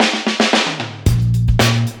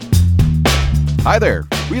Hi there.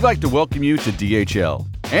 We'd like to welcome you to DHL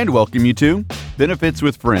and welcome you to Benefits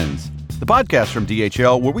with Friends, the podcast from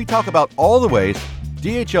DHL where we talk about all the ways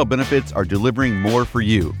DHL benefits are delivering more for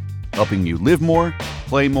you, helping you live more,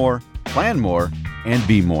 play more, plan more, and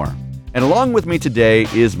be more. And along with me today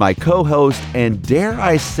is my co-host and, dare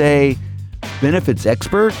I say, benefits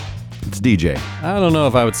expert. It's DJ. I don't know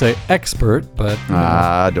if I would say expert, but...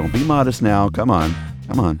 don't be modest now. Come on.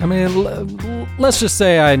 I mean, let's just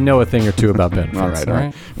say I know a thing or two about benefits. All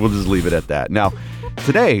right. We'll just leave it at that. Now,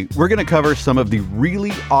 today, we're going to cover some of the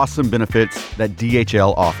really awesome benefits that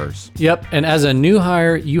DHL offers. Yep, and as a new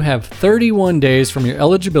hire, you have 31 days from your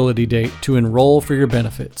eligibility date to enroll for your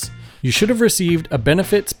benefits. You should have received a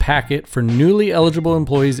benefits packet for newly eligible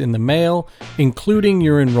employees in the mail, including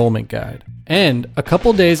your enrollment guide. And a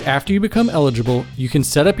couple days after you become eligible, you can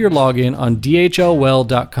set up your login on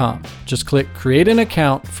dhlwell.com. Just click Create an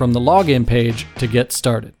Account from the login page to get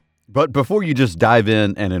started. But before you just dive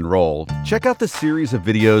in and enroll, check out the series of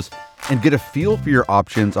videos and get a feel for your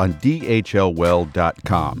options on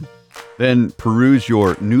dhlwell.com. Then peruse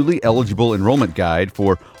your newly eligible enrollment guide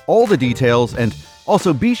for all the details, and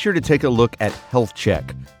also be sure to take a look at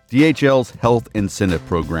HealthCheck, DHL's health incentive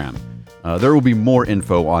program. There will be more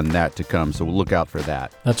info on that to come, so we'll look out for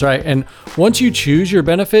that. That's right. And once you choose your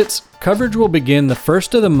benefits, coverage will begin the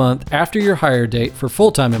first of the month after your hire date for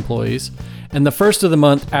full-time employees, and the first of the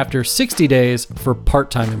month after 60 days for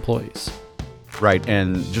part-time employees. Right,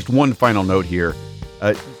 and just one final note here.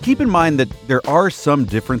 Keep in mind that there are some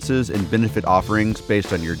differences in benefit offerings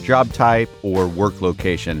based on your job type or work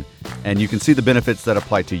location, and you can see the benefits that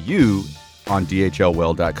apply to you on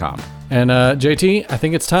dhlwell.com. And JT, I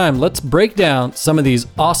think it's time. Let's break down some of these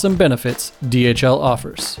awesome benefits DHL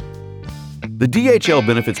offers. The DHL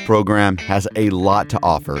benefits program has a lot to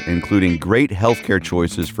offer, including great healthcare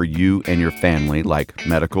choices for you and your family, like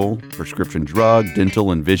medical, prescription drug,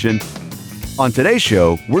 dental, and vision. On today's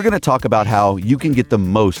show, we're going to talk about how you can get the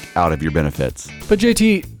most out of your benefits. But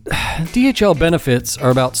JT, DHL benefits are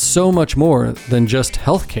about so much more than just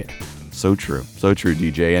healthcare. So true,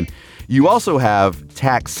 DJ. And you also have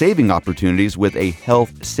tax saving opportunities with a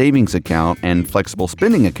health savings account and flexible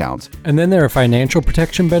spending accounts. And then there are financial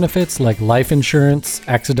protection benefits like life insurance,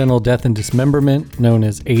 accidental death and dismemberment, known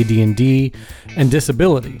as AD&D, and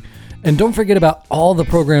disability. And don't forget about all the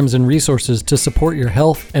programs and resources to support your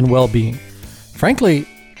health and well-being. Frankly,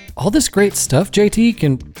 all this great stuff, JT,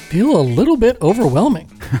 can feel a little bit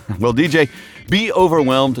overwhelming. Well, DJ, be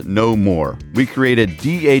overwhelmed no more. We created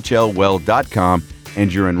dhlwell.com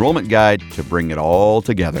and your enrollment guide to bring it all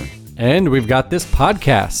together. And we've got this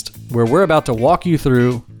podcast where we're about to walk you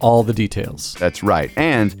through all the details. That's right.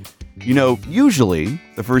 And, usually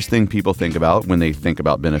the first thing people think about when they think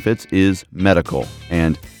about benefits is medical.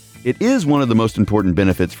 And it is one of the most important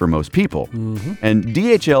benefits for most people. Mm-hmm. And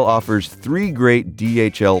DHL offers 3 great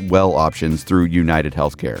DHL Well options through United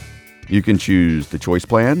Healthcare. You can choose the Choice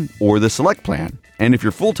Plan or the Select Plan. And if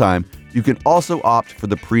you're full-time, you can also opt for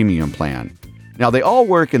the Premium Plan. Now, they all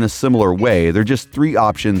work in a similar way. They're just 3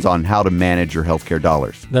 options on how to manage your healthcare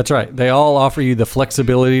dollars. That's right. They all offer you the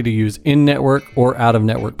flexibility to use in-network or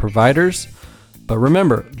out-of-network providers. But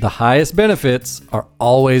remember, the highest benefits are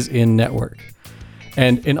always in-network.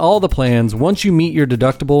 And in all the plans, once you meet your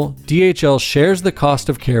deductible, DHL shares the cost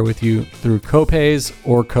of care with you through copays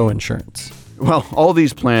or coinsurance. Well, all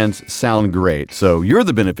these plans sound great. So you're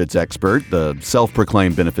the benefits expert, the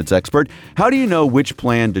self-proclaimed benefits expert. How do you know which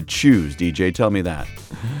plan to choose, DJ? Tell me that.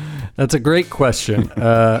 That's a great question.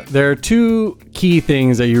 There are 2 key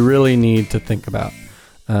things that you really need to think about.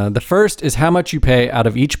 The first is how much you pay out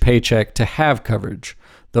of each paycheck to have coverage.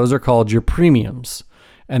 Those are called your premiums.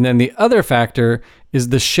 And then the other factor is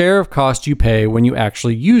the share of cost you pay when you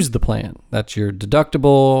actually use the plan. That's your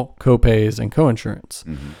deductible, copays, and coinsurance.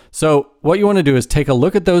 Mm-hmm. So what you want to do is take a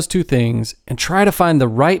look at those 2 things and try to find the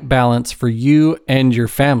right balance for you and your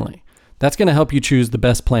family. That's going to help you choose the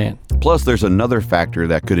best plan. Plus, there's another factor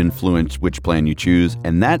that could influence which plan you choose,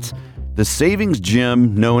 and that's the savings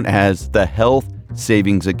gem known as the Health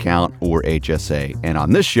Savings Account, or HSA. And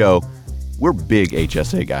on this show, we're big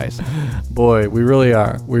HSA guys. Boy, we really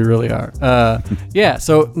are.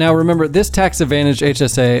 So now remember, this tax advantage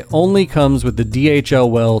HSA only comes with the DHL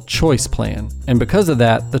Well Choice Plan. And because of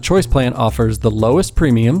that, the Choice Plan offers the lowest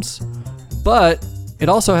premiums, but it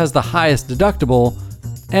also has the highest deductible,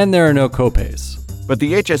 and there are no copays. But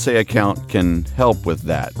the HSA account can help with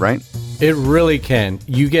that, right? It really can.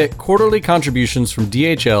 You get quarterly contributions from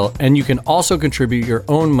DHL, and you can also contribute your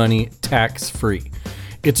own money tax-free.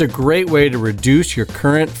 It's a great way to reduce your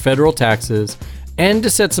current federal taxes and to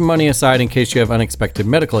set some money aside in case you have unexpected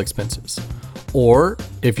medical expenses. Or,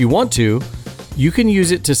 if you want to, You can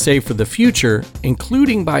use it to save for the future,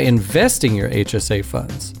 including by investing your HSA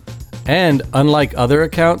funds. And unlike other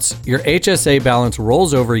accounts, your HSA balance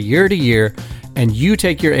rolls over year to year, and you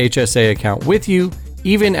take your HSA account with you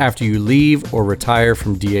even after you leave or retire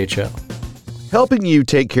from DHL. Helping you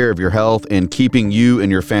take care of your health and keeping you and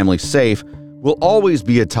your family safe will always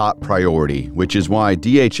be a top priority, which is why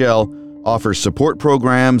DHL offers support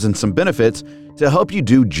programs and some benefits to help you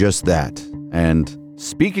do just that. And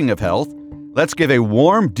speaking of health, let's give a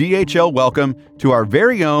warm DHL welcome to our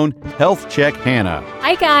very own HealthCheck Hannah.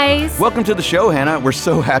 Hi, guys. Welcome to the show, Hannah. We're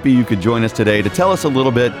so happy you could join us today to tell us a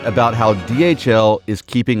little bit about how DHL is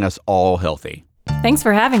keeping us all healthy. Thanks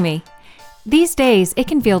for having me. These days, it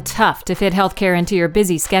can feel tough to fit healthcare into your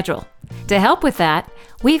busy schedule. To help with that,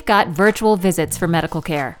 we've got virtual visits for medical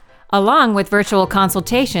care, along with virtual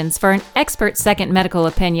consultations for an expert second medical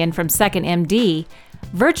opinion from 2nd.MD,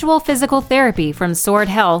 virtual physical therapy from Sword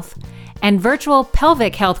Health, and virtual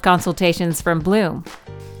pelvic health consultations from Bloom.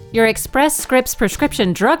 Your Express Scripts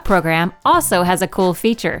prescription drug program also has a cool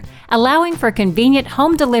feature, allowing for convenient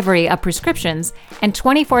home delivery of prescriptions and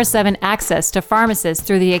 24/7 access to pharmacists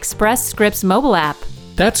through the Express Scripts mobile app.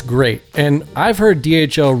 That's great, and I've heard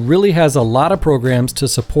DHL really has a lot of programs to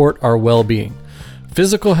support our well-being.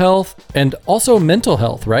 Physical health and also mental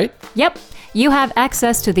health, right? Yep, you have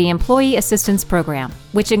access to the Employee Assistance Program,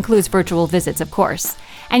 which includes virtual visits, of course,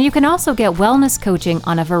 and you can also get wellness coaching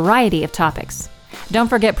on a variety of topics. Don't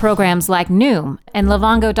forget programs like Noom and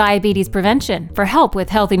Livongo Diabetes Prevention for help with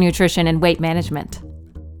healthy nutrition and weight management.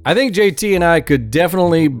 I think JT and I could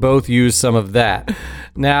definitely both use some of that.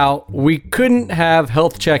 Now, we couldn't have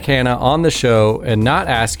HealthCheck Hannah on the show and not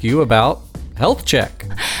ask you about HealthCheck.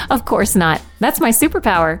 Of course not. That's my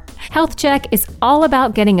superpower. HealthCheck is all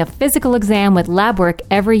about getting a physical exam with lab work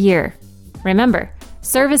every year. Remember,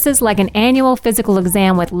 services like an annual physical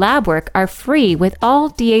exam with lab work are free with all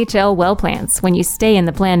DHL Well plans when you stay in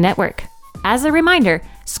the plan network. As a reminder,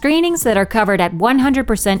 screenings that are covered at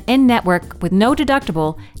 100% in-network with no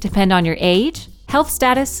deductible depend on your age, health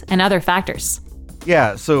status, and other factors.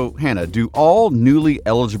 Yeah, so Hannah, do all newly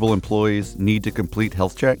eligible employees need to complete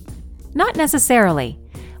HealthCheck? Not necessarily.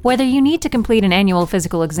 Whether you need to complete an annual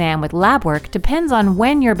physical exam with lab work depends on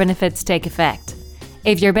when your benefits take effect.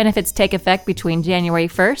 If your benefits take effect between January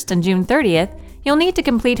 1st and June 30th, you'll need to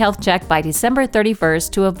complete HealthCheck by December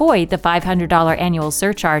 31st to avoid the $500 annual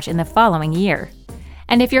surcharge in the following year.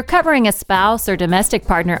 And if you're covering a spouse or domestic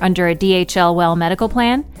partner under a DHL Well medical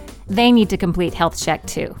plan, they need to complete HealthCheck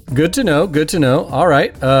too. Good to know, good to know. All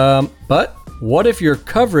right, but what if your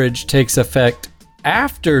coverage takes effect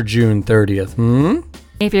after June 30th?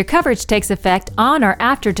 If your coverage takes effect on or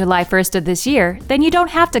after July 1st of this year, then you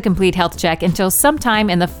don't have to complete HealthCheck until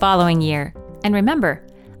sometime in the following year. And remember,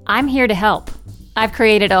 I'm here to help. I've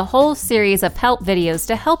created a whole series of help videos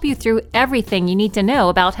to help you through everything you need to know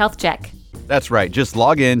about HealthCheck. That's right. Just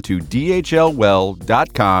log in to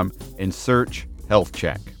dhlwell.com and search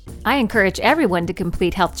HealthCheck. I encourage everyone to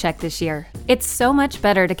complete HealthCheck this year. It's so much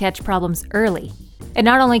better to catch problems early. It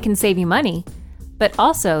not only can save you money, but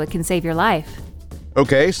also it can save your life.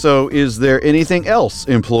 Okay, so is there anything else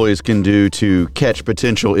employees can do to catch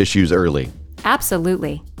potential issues early?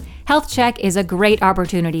 Absolutely. HealthCheck is a great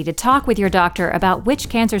opportunity to talk with your doctor about which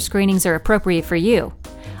cancer screenings are appropriate for you.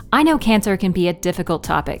 I know cancer can be a difficult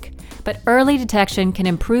topic, but early detection can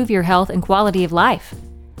improve your health and quality of life.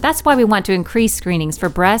 That's why we want to increase screenings for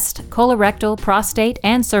breast, colorectal, prostate,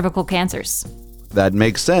 and cervical cancers. That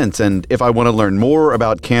makes sense. And if I want to learn more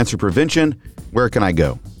about cancer prevention, where can I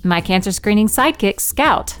go? My cancer screening sidekick,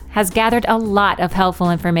 Scout, has gathered a lot of helpful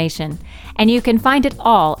information, and you can find it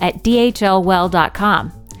all at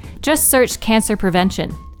dhlwell.com. Just search cancer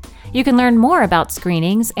prevention. You can learn more about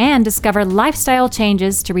screenings and discover lifestyle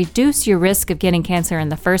changes to reduce your risk of getting cancer in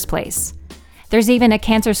the first place. There's even a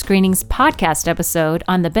cancer screenings podcast episode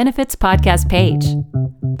on the Benefits podcast page.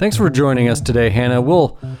 Thanks for joining us today, Hannah.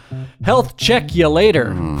 We'll health check you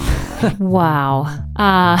later. Wow.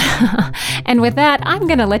 And with that, I'm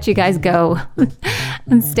going to let you guys go.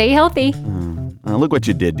 And stay healthy. Look what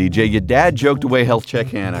you did, DJ. Your dad joked away HealthCheck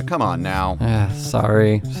Hannah. Come on now.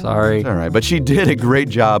 Sorry. It's all right, but she did a great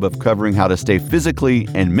job of covering how to stay physically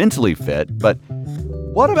and mentally fit. But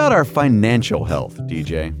what about our financial health,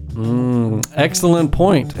 DJ? Excellent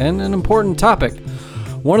point, and an important topic.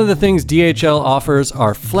 One of the things DHL offers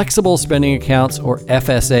are flexible spending accounts, or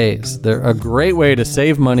FSAs. They're a great way to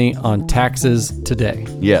save money on taxes today.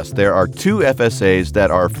 Yes, there are 2 FSAs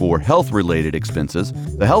that are for health-related expenses.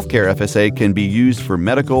 The healthcare FSA can be used for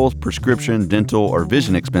medical, prescription, dental, or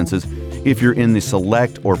vision expenses if you're in the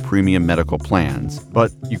select or premium medical plans.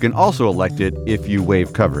 But you can also elect it if you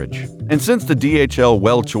waive coverage. And since the DHL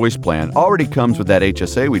Well Choice Plan already comes with that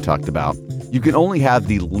HSA we talked about, you can only have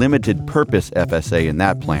the limited purpose FSA in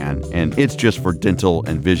that plan, and it's just for dental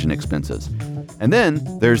and vision expenses. And then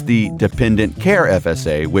there's the Dependent Care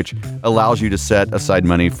FSA, which allows you to set aside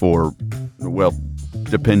money for, well,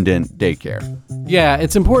 dependent daycare. Yeah,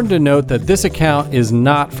 it's important to note that this account is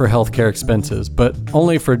not for healthcare expenses, but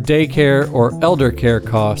only for daycare or elder care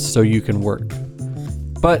costs so you can work.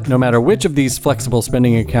 But no matter which of these flexible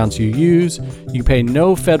spending accounts you use, you pay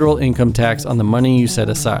no federal income tax on the money you set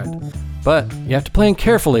aside. But you have to plan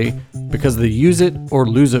carefully because of the use it or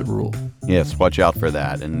lose it rule. Yes, watch out for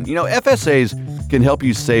that. And FSAs can help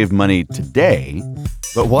you save money today,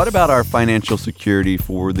 but what about our financial security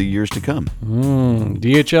for the years to come?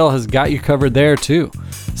 DHL has got you covered there too.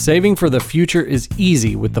 Saving for the future is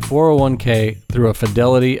easy with the 401k through a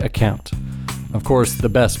Fidelity account. Of course, the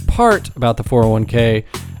best part about the 401k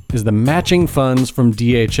is the matching funds from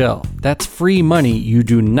DHL. That's free money you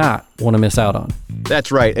do not want to miss out on.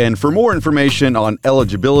 That's right. And for more information on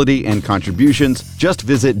eligibility and contributions, just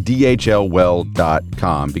visit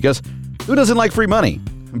dhlwell.com, because who doesn't like free money?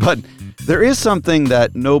 But there is something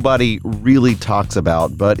that nobody really talks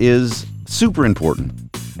about, but is super important,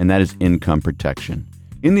 and that is income protection.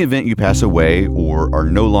 In the event you pass away or are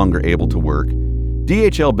no longer able to work,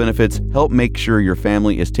 DHL benefits help make sure your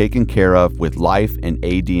family is taken care of with life and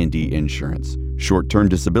AD&D insurance, short-term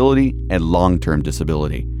disability, and long-term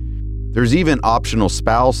disability. There's even optional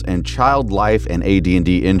spouse and child life and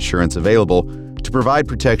AD&D insurance available to provide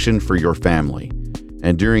protection for your family.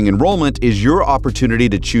 And during enrollment is your opportunity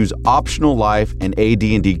to choose optional life and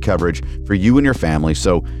AD&D coverage for you and your family.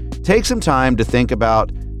 So take some time to think about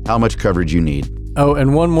how much coverage you need. Oh,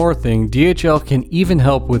 and one more thing, DHL can even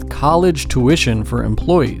help with college tuition for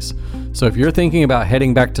employees. So if you're thinking about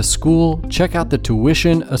heading back to school, check out the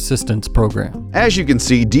Tuition Assistance Program. As you can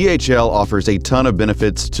see, DHL offers a ton of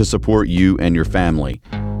benefits to support you and your family.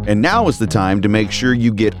 And now is the time to make sure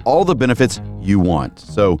you get all the benefits you want.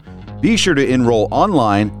 So be sure to enroll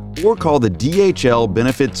online or call the DHL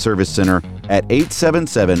Benefit Service Center at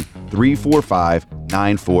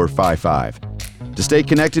 877-345-9455. To stay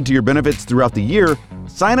connected to your benefits throughout the year,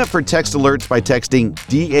 sign up for text alerts by texting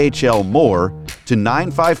DHL More to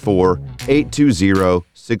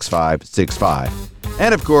 954-820-6565.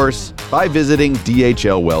 And of course, by visiting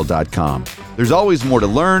dhlwell.com. There's always more to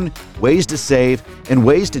learn, ways to save, and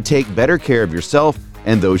ways to take better care of yourself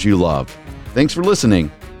and those you love. Thanks for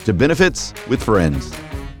listening to Benefits with Friends.